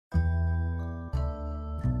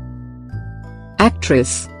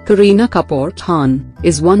Actress Kareena Kapoor Khan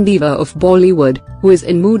is one diva of Bollywood who is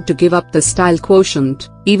in mood to give up the style quotient.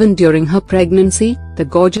 Even during her pregnancy, the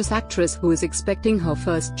gorgeous actress, who is expecting her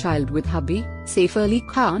first child with hubby, Saif Ali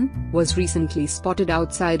Khan, was recently spotted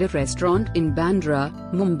outside a restaurant in Bandra,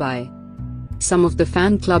 Mumbai. Some of the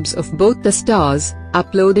fan clubs of both the stars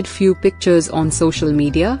uploaded few pictures on social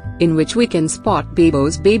media, in which we can spot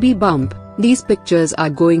Bebo's baby bump. These pictures are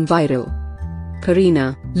going viral.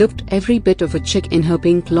 Kareena looked every bit of a chick in her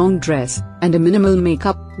pink long dress and a minimal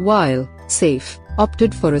makeup, while Saif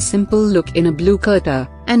opted for a simple look in a blue kurta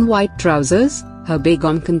and white trousers. Her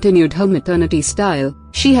begum continued her maternity style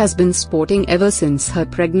she has been sporting ever since her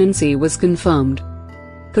pregnancy was confirmed.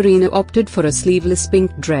 Kareena opted for a sleeveless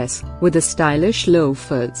pink dress with a stylish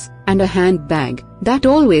loafers and a handbag that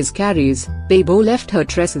always carries. Bebo left her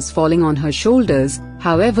tresses falling on her shoulders,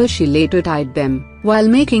 however she later tied them while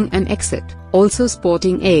making an exit. Also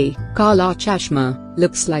sporting a Kala Chashma,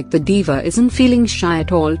 looks like the diva isn't feeling shy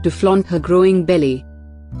at all to flaunt her growing belly.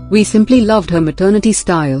 We simply loved her maternity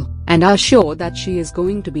style and are sure that she is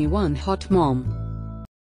going to be one hot mom.